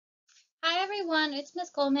Hi everyone, it's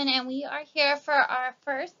Miss Goldman and we are here for our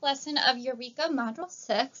first lesson of Eureka Module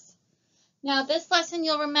 6. Now this lesson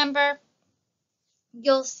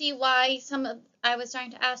you'll see why I was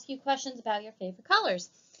starting to ask you questions about your favorite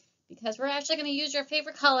colors, because we're actually going to use your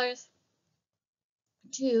favorite colors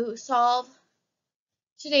to solve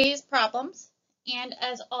today's problems. And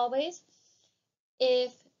as always,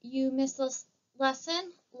 if you missed this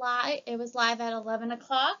lesson it was live at 11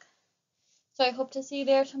 o'clock. So I hope to see you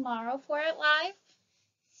there tomorrow for it live.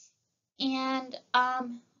 And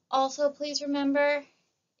also, please remember,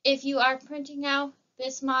 if you are printing out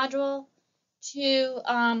this module, to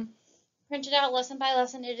print it out lesson by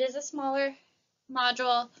lesson. It is a smaller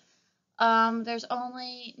module. There's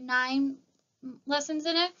only 9 lessons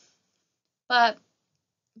in it, but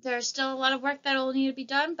there's still a lot of work that will need to be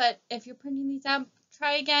done. But if you're printing these out,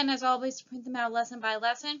 try again, as always, to print them out lesson by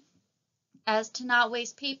lesson, as to not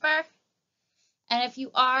waste paper. And if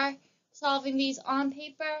you are solving these on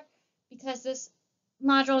paper, because this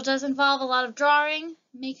module does involve a lot of drawing,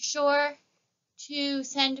 make sure to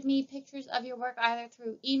send me pictures of your work either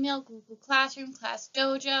through email, Google Classroom, Class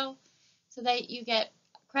Dojo, so that you get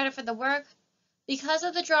credit for the work. Because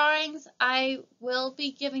of the drawings, I will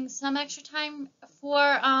be giving some extra time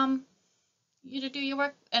for you to do your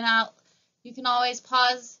work, and you can always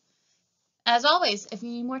pause, as always, if you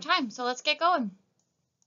need more time. So let's get going.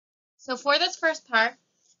 So for this first part,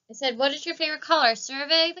 I said, what is your favorite color?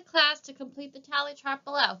 Survey the class to complete the tally chart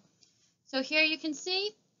below. So here you can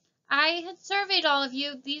see I had surveyed all of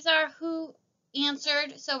you. These are who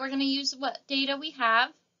answered, so we're going to use what data we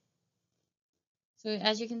have. So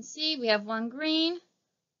as you can see, we have 1 green,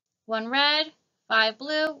 1 red, 5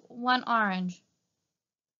 blue, 1 orange.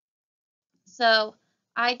 So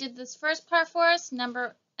I did this first part for us.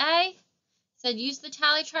 Number A said use the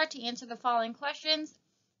tally chart to answer the following questions.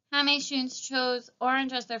 How many students chose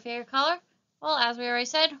orange as their favorite color? Well, as we already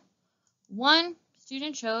said, 1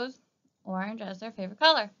 student chose orange as their favorite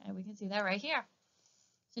color, and we can see that right here.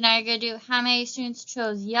 So now you're going to do how many students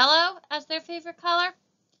chose yellow as their favorite color?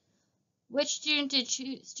 Which student did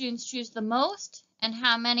students choose the most, and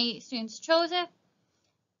how many students chose it?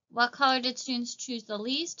 What color did students choose the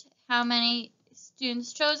least? How many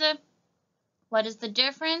students chose it? What is the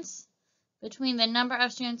difference between the number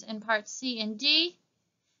of students in parts C and D?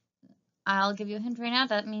 I'll give you a hint right now.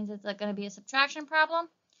 That means it's going to be a subtraction problem.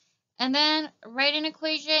 And then write an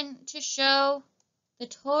equation to show the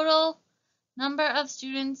total number of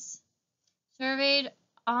students surveyed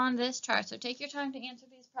on this chart. So take your time to answer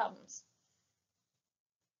these problems.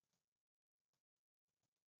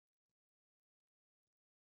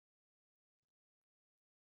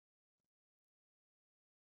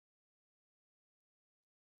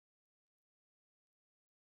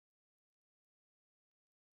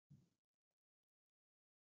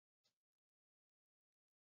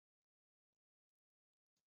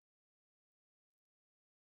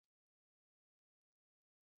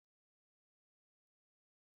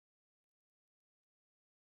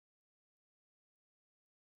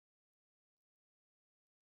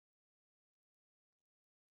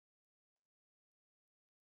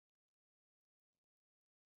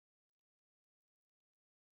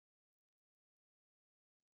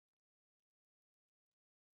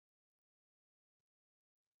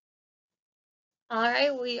 All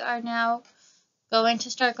right, we are now going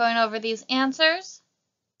to start going over these answers.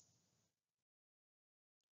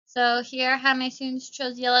 So here, how many students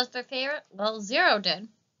chose yellow as their favorite? Well, 0 did.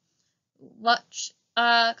 What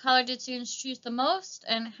color did students choose the most,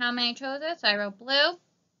 and how many chose it? So I wrote blue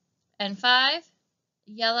and 5.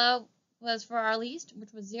 Yellow was for our least,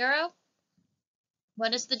 which was 0.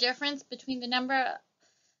 What is the difference between the number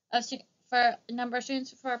of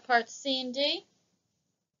students for parts C and D?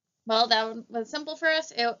 Well, that was simple for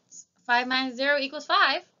us. It's 5 minus 0 equals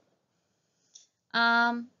 5.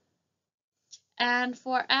 And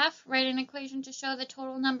for F, write an equation to show the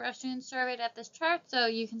total number of students surveyed at this chart. So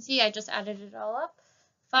you can see I just added it all up.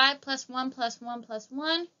 5 plus 1 plus 1 plus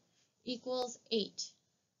 1 equals 8.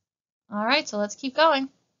 All right, so let's keep going.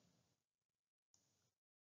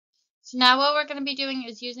 So now what we're going to be doing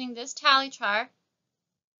is using this tally chart,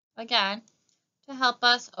 again, to help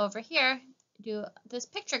us over here do this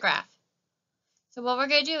picture graph. So what we're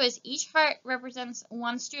going to do is each heart represents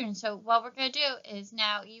 1 student. So what we're going to do is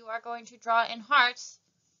now you are going to draw in hearts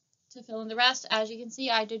to fill in the rest. As you can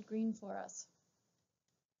see, I did green for us.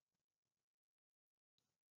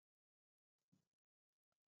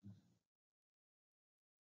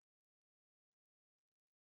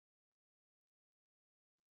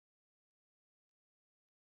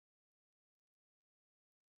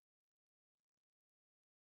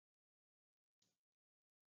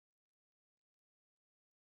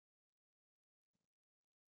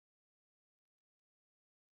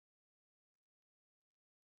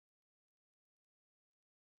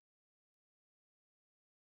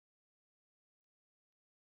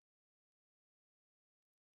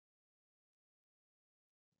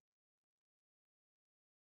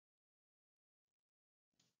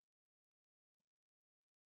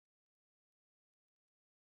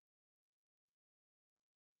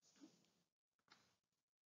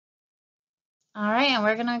 All right, and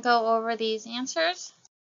we're going to go over these answers.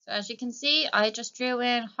 So as you can see, I just drew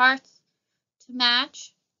in hearts to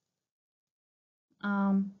match.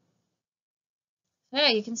 So yeah,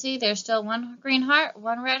 you can see there's still one green heart,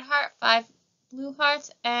 one red heart, 5 blue hearts,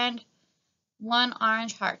 and 1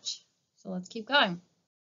 orange heart. So let's keep going.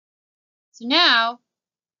 So now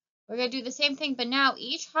we're going to do the same thing, but now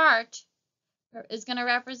each heart is going to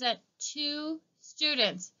represent 2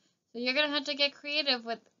 students. So you're going to have to get creative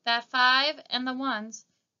with that 5 and the 1s.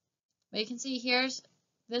 But you can see here's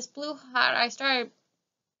this blue heart I started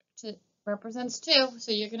to represents 2,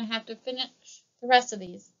 so you're going to have to finish the rest of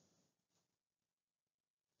these.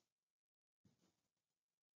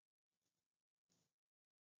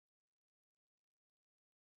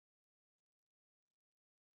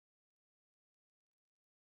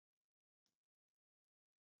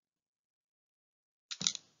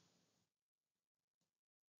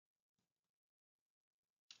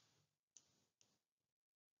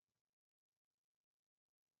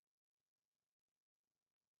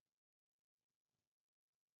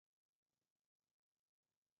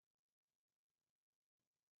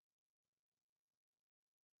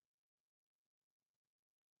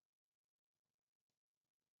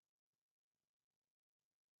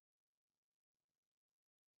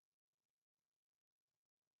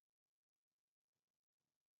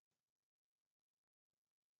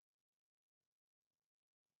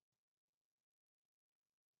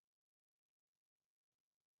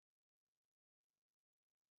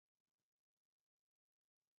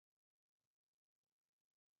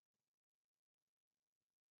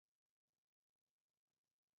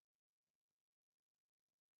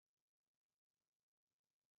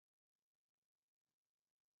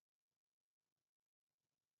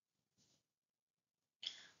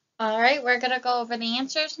 All right, we're going to go over the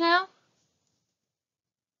answers now.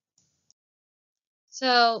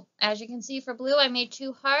 So as you can see for blue, I made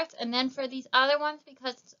 2 hearts, and then for these other ones,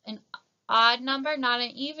 because it's an odd number, not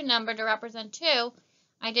an even number to represent 2,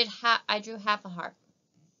 I drew half a heart.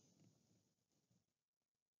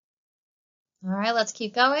 All right, let's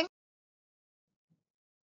keep going.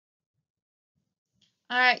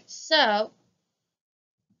 All right, so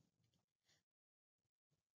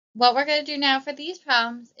what we're going to do now for these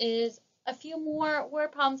problems is a few more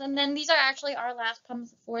word problems, and then these are actually our last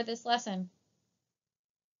problems for this lesson.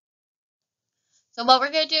 So what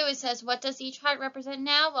we're going to do is says, what does each heart represent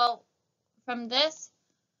now? Well, from this,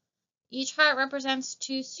 each heart represents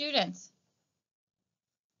 2 students.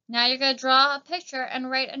 Now you're going to draw a picture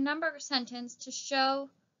and write a number sentence to show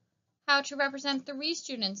how to represent 3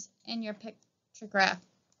 students in your picture graph.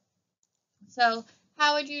 So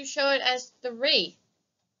how would you show it as 3?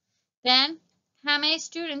 Then, how many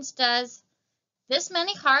students does this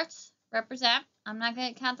many hearts represent? I'm not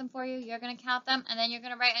going to count them for you. You're going to count them, and then you're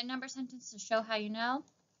going to write a number sentence to show how you know.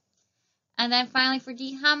 And then finally for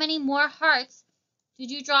D, how many more hearts did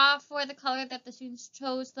you draw for the color that the students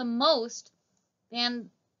chose the most than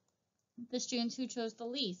the students who chose the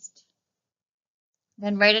least?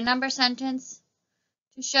 Then write a number sentence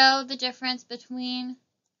to show the difference between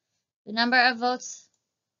the number of votes.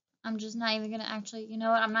 I'm just not even going to actually, you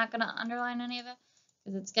know what, I'm not going to underline any of it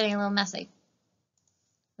because it's getting a little messy.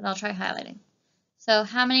 But I'll try highlighting. So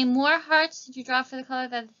how many more hearts did you draw for the color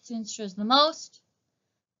that the students chose the most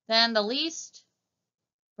than the least?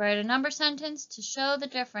 Write a number sentence to show the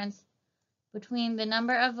difference between the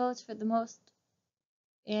number of votes for the most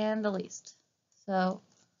and the least. So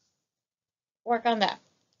work on that.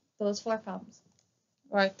 Those 4 problems.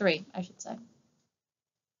 Or 3, I should say.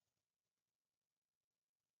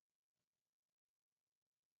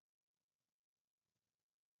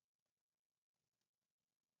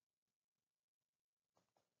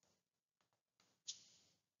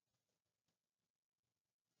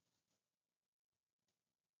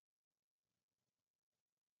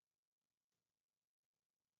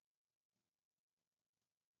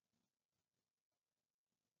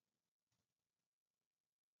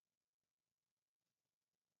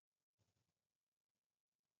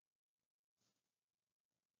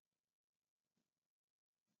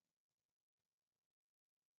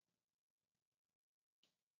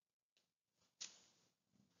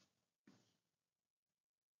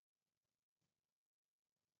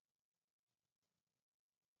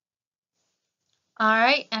 All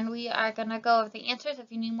right, and we are going to go over the answers.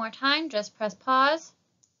 If you need more time, just press pause.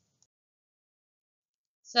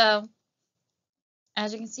 So,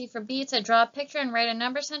 as you can see for B, it said draw a picture and write a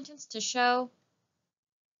number sentence to show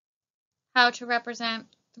how to represent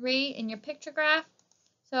 3 in your picture graph.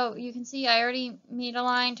 So you can see I already made a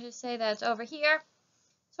line to say that it's over here.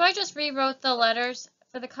 So I just rewrote the letters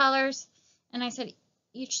for the colors, and I said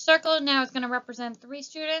each circle now is going to represent 3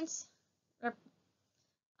 students,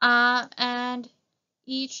 and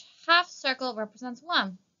each half circle represents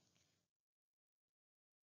 1.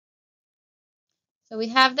 So we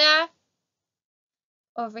have that.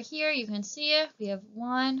 Over here, you can see it. We have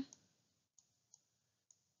 1,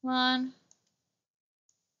 1,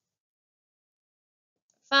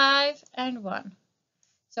 5, and 1.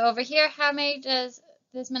 So over here, how many does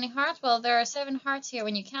this many hearts? Well, there are 7 hearts here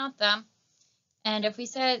when you count them. And if we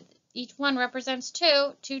said each one represents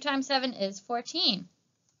 2, 2 times 7 is 14.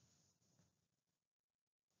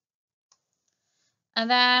 And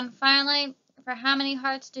then finally, for how many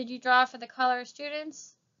hearts did you draw for the color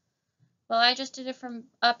students? Well, I just did it from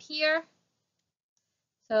up here.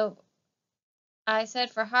 So I said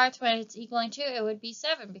for hearts, when it's equaling 2, it would be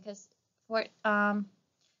 7, because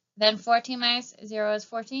then 14 minus 0 is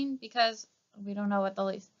 14, because we don't know what the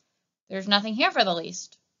least. There's nothing here for the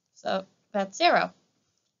least. So that's 0.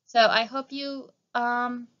 So I hope you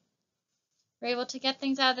were able to get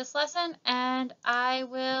things out of this lesson, and I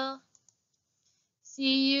will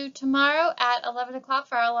see you tomorrow at 11 o'clock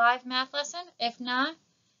for our live math lesson. If not,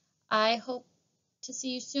 I hope to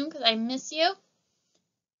see you soon because I miss you.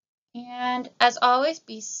 And as always,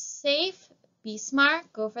 be safe, be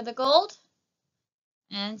smart, go for the gold,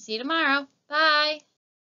 and see you tomorrow. Bye.